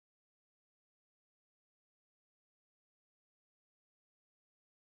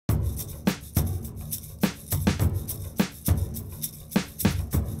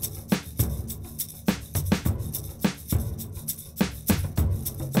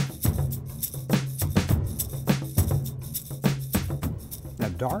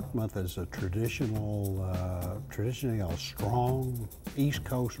Dartmouth is a traditionally a strong East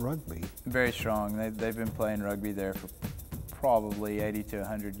Coast rugby. Very strong. They've been playing rugby there for probably 80 to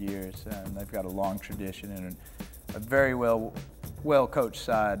 100 years, and they've got a long tradition and a very well coached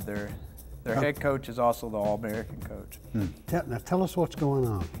side. Their head coach is also the All-American coach. Now tell us what's going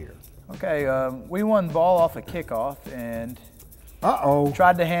on here. Okay, we won the ball off a kickoff and Uh-oh.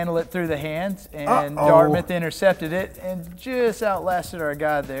 tried to handle it through the hands, and Dartmouth intercepted it and just outlasted our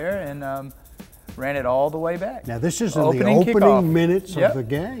guy there and ran it all the way back. Now this is in the opening minutes of the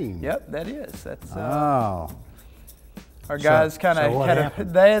game. Yep, that is. That's our guys kind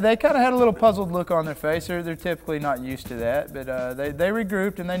of they kind of had a little puzzled look on their face. They're typically not used to that, but they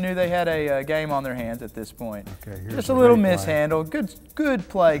regrouped and they knew they had a game on their hands at this point. Okay, just a little mishandle. Good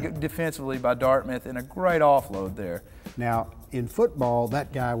play defensively by Dartmouth and a great offload there. Now in football,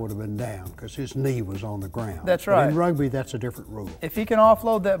 that guy would have been down because his knee was on the ground. That's right. But in rugby, that's a different rule. If he can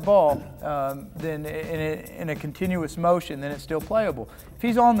offload that ball, then in a continuous motion, then it's still playable. If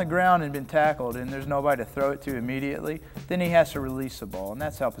he's on the ground and been tackled and there's nobody to throw it to immediately, then he has to release the ball, and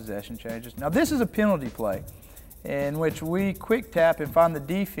that's how possession changes. Now this is a penalty play in which we quick tap and find the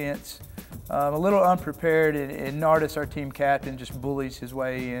defense a little unprepared, and Nardis, our team captain, just bullies his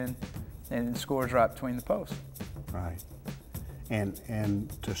way in and scores right between the posts. Right.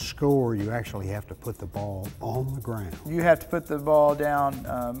 And to score, you actually have to put the ball on the ground. You have to put the ball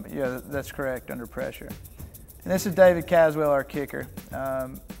down, yeah, that's correct, under pressure. And this is David Caswell, our kicker.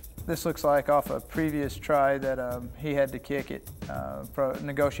 This looks like off a previous try that he had to kick it from a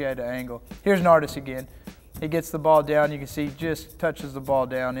negotiated angle. Here's Nardis again. He gets the ball down. You can see just touches the ball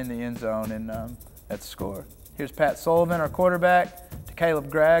down in the end zone, and that's the score. Here's Pat Sullivan, our quarterback, to Caleb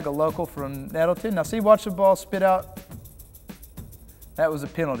Gregg, a local from Nettleton. Now see, watch the ball spit out. That was a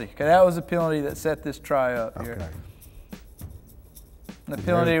penalty. Okay, that was a penalty that set this try up here. Okay. And the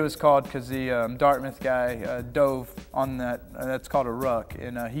penalty was called because the Dartmouth guy dove on that. That's called a ruck,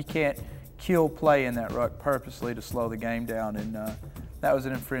 and he can't kill play in that ruck purposely to slow the game down, and that was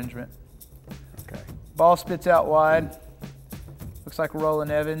an infringement. Okay. Ball spits out wide. Looks like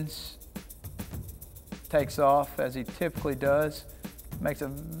Roland Evans takes off as he typically does. Makes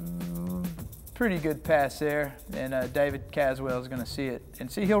a pretty good pass there, and David Caswell is going to see it.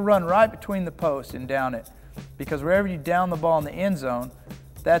 And see, he'll run right between the posts and down it, because wherever you down the ball in the end zone,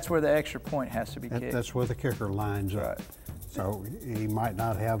 that's where the extra point has to be kicked. That's where the kicker lines up. Right. So he might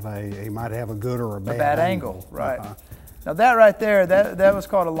not have he might have a good or a bad, angle. Right. Now that right there, that was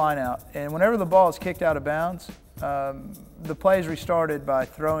called a line out. And whenever the ball is kicked out of bounds, the play is restarted by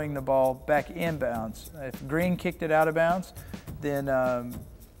throwing the ball back inbounds. If Green kicked it out of bounds, then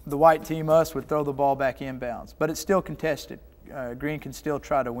the white team, us, would throw the ball back inbounds. But it's still contested. Green can still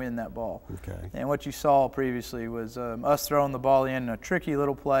try to win that ball. Okay. And what you saw previously was us throwing the ball in a tricky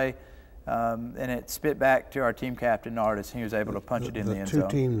little play, and it spit back to our team captain, Nardis, and he was able to punch it in the end zone. The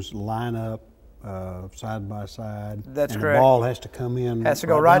two teams line up side by side. That's and correct. The ball has to come in. Has to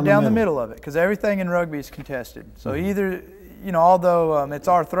go right down the middle of it, because everything in rugby is contested. So either, although it's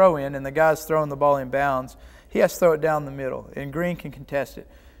our throw-in and the guy's throwing the ball in bounds, he has to throw it down the middle, and Green can contest it.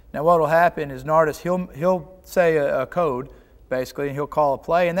 Now what will happen is Nardis, he'll say a code, basically, and he'll call a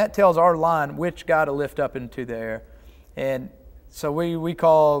play, and that tells our line which guy to lift up into the air. And so we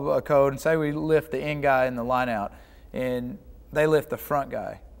call a code and say we lift the end guy in the line out, and they lift the front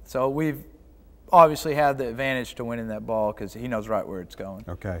guy. So we've obviously had the advantage to winning that ball because he knows right where it's going.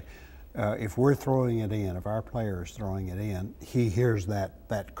 Okay. If we're throwing it in, if our player is throwing it in, he hears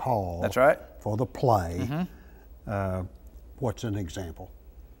that call. That's right. For the play. What's an example?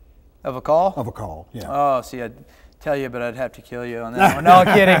 Of a call? Of a call, yeah. Oh, see, I'd tell you, but I'd have to kill you on that one. No,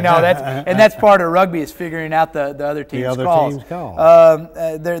 I'm kidding. No, that's part of rugby, is figuring out the other team's calls. Team's call.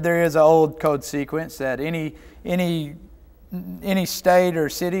 There is an old code sequence that any state or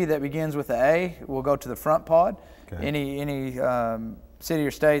city that begins with an A will go to the front pod. Okay. Any city or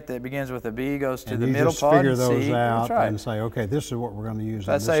state that begins with a B goes to the middle pod. Figure those C. out Right. and say, okay, this is what we're going to use.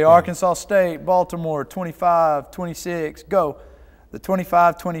 Let's say Arkansas State, Baltimore, 25, 26, go. The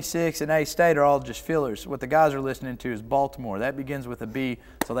 25, 26, and A State are all just fillers. What the guys are listening to is Baltimore. That begins with a B,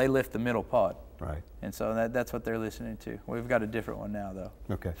 so they lift the middle pod. Right. And so that's what they're listening to. We've got a different one now, though.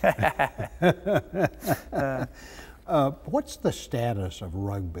 Okay. What's the status of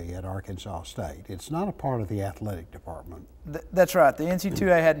rugby at Arkansas State? It's not a part of the athletic department. That's right. The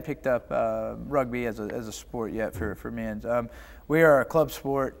NC2A hadn't picked up rugby as a sport yet for men's. We are a club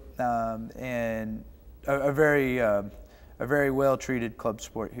sport and a very well-treated club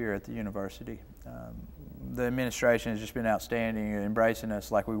sport here at the university. the administration has just been outstanding in embracing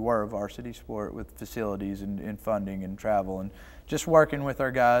us like we were a varsity sport, with facilities and funding and travel, and just working with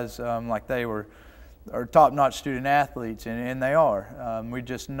our guys like they were our top-notch student athletes, and they are.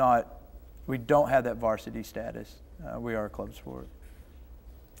 We don't have that varsity status. We are a club sport.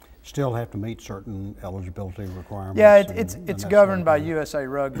 Still have to meet certain eligibility requirements? Yeah, it's governed by USA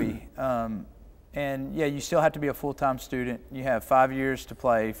Rugby. And yeah, you still have to be a full-time student. You have 5 years to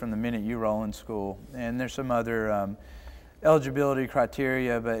play from the minute you roll in school. And there's some other eligibility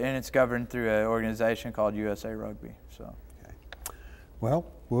criteria, and it's governed through an organization called USA Rugby. So. Okay. Well,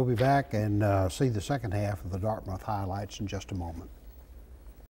 we'll be back and see the second half of the Dartmouth highlights in just a moment.